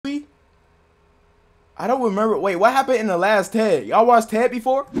I don't remember. Wait, what happened in the last Ted? Y'all watched Ted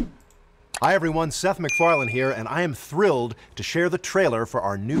before? Hi everyone, Seth MacFarlane here, and I am thrilled to share the trailer for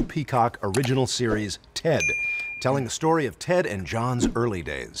our new Peacock original series, Ted, telling the story of Ted and John's early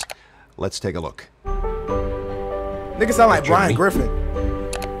days. Let's take a look. Nigga sound like Brian Griffin.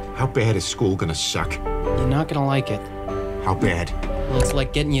 How bad is school gonna suck? You're not gonna like it. How bad? Well, it's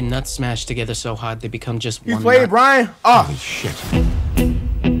like getting your nuts smashed together so hard they become just You one played nut. Brian? Oh. Holy shit.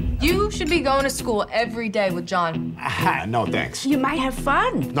 You should be going to school every day with John. No thanks. You might have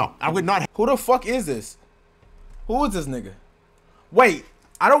fun. No, I would not. Who the fuck is this? Who is this nigga? Wait,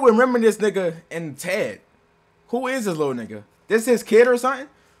 I don't remember this nigga in Ted. Who is this little nigga? This his kid or something?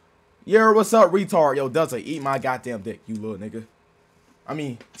 Yeah, what's up, retard? Yo, Delta, eat my goddamn dick, you little nigga. I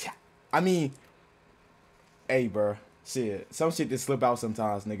mean, hey, bro. Shit, some shit just slip out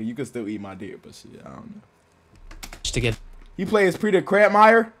sometimes, nigga. You can still eat my dick, but shit, I don't know. To get He plays Peter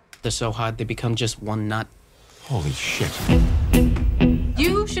Crabmeyer. they're so hard they become just one nut. Holy shit.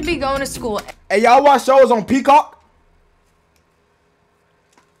 You should be going to school. Hey, y'all watch shows on Peacock?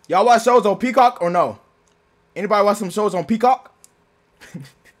 Y'all watch shows on Peacock or no? Anybody watch some shows on Peacock?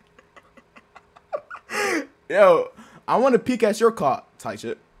 Yo, I want to peek at your cock type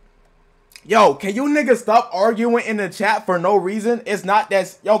shit. Yo, can you niggas stop arguing in the chat for no reason? It's not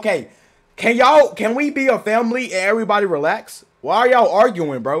that. Okay, can we be a family and everybody relax? Why are y'all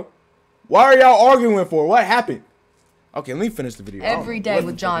arguing, bro? Why are y'all arguing for? What happened? Okay, let me finish the video. Every day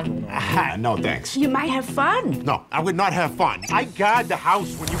with John. No thanks. You might have fun. No, I would not have fun. I guard the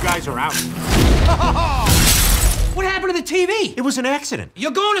house when you guys are out. What happened to the TV? It was an accident.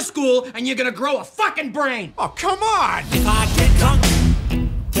 You're going to school and you're gonna grow a fucking brain. Oh, come on. If I get drunk,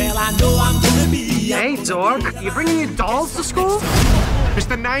 well, I know I'm gonna be. Hey, dog, you bringing your dolls to school? It's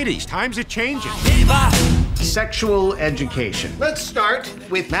the 90s. Times are changing. Sexual education. Let's start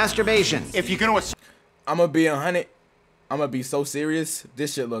with masturbation. If you're gonna... I'm gonna be 100. I'm gonna be so serious.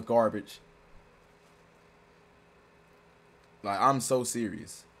 This shit look garbage. Like, I'm so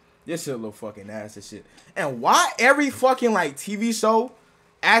serious. This shit look fucking ass as shit. And why every fucking like TV show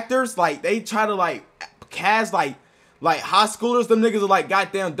actors like they try to like cast like high schoolers? Them niggas are like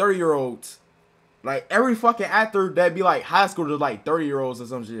goddamn 30-year-olds. Like every fucking actor that be like high schoolers are like 30-year-olds or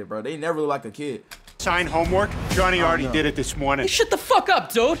some shit, bro. They never look like a kid. Sign homework? Johnny already did it this morning. Hey, shut the fuck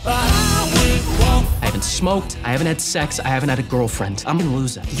up, dude! I haven't smoked, I haven't had sex, I haven't had a girlfriend. I'm gonna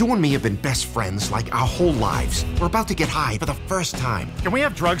lose it. You and me have been best friends like our whole lives. We're about to get high for the first time. Can we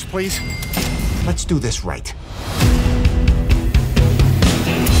have drugs, please? Let's do this right.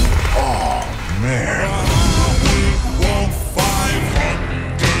 Oh, man.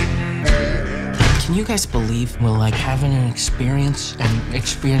 Can you guys believe we're like having an experience and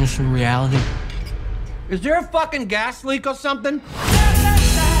experiencing reality? Is there a fucking gas leak or something?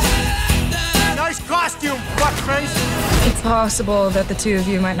 Nice costume, fuckface. It's possible that the two of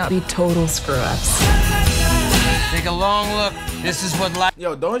you might not be total screw-ups. Take a long look. This is what life.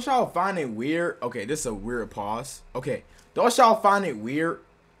 Yo, don't y'all find it weird? Okay, this is a weird pause. Okay, don't y'all find it weird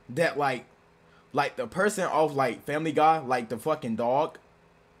that like the person off like Family Guy, like the fucking dog,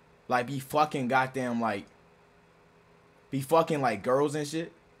 like be fucking goddamn like girls and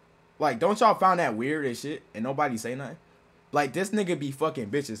shit? Like, don't y'all find that weird as shit and nobody say nothing? Like, this nigga be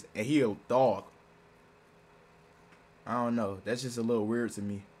fucking bitches and he a dog. I don't know. That's just a little weird to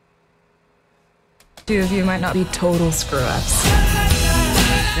me. Two of you might not be total screw-ups.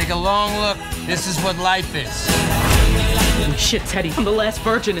 Take a long look. This is what life is. Holy shit, Teddy, I'm the last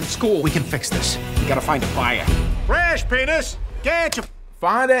virgin in school. We can fix this. We gotta find a buyer. Fresh penis! Get your...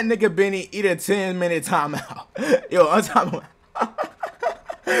 Find that nigga Benny, eat a 10-minute timeout. Yo, I'm talking about...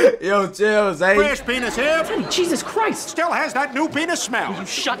 Yo, chill, Zay. Fresh penis here. Teddy, Jesus Christ. Still has that new penis smell. You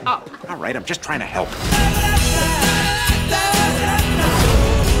shut up. All right, I'm just trying to help.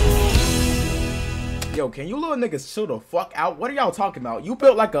 Yo, can you little niggas chill the fuck out? What are y'all talking about? You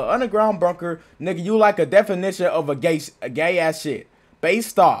built like an underground bunker, nigga. You like a definition of a gay ass shit. Base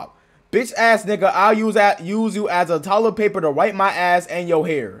stop. Bitch ass nigga, I'll use you as a toilet paper to wipe my ass and your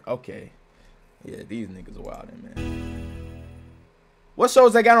hair. Okay. Yeah, these niggas are wild, man. What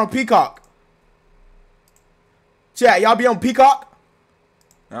shows they got on Peacock? Chat, y'all be on Peacock?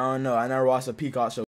 I don't know. I never watched a Peacock show.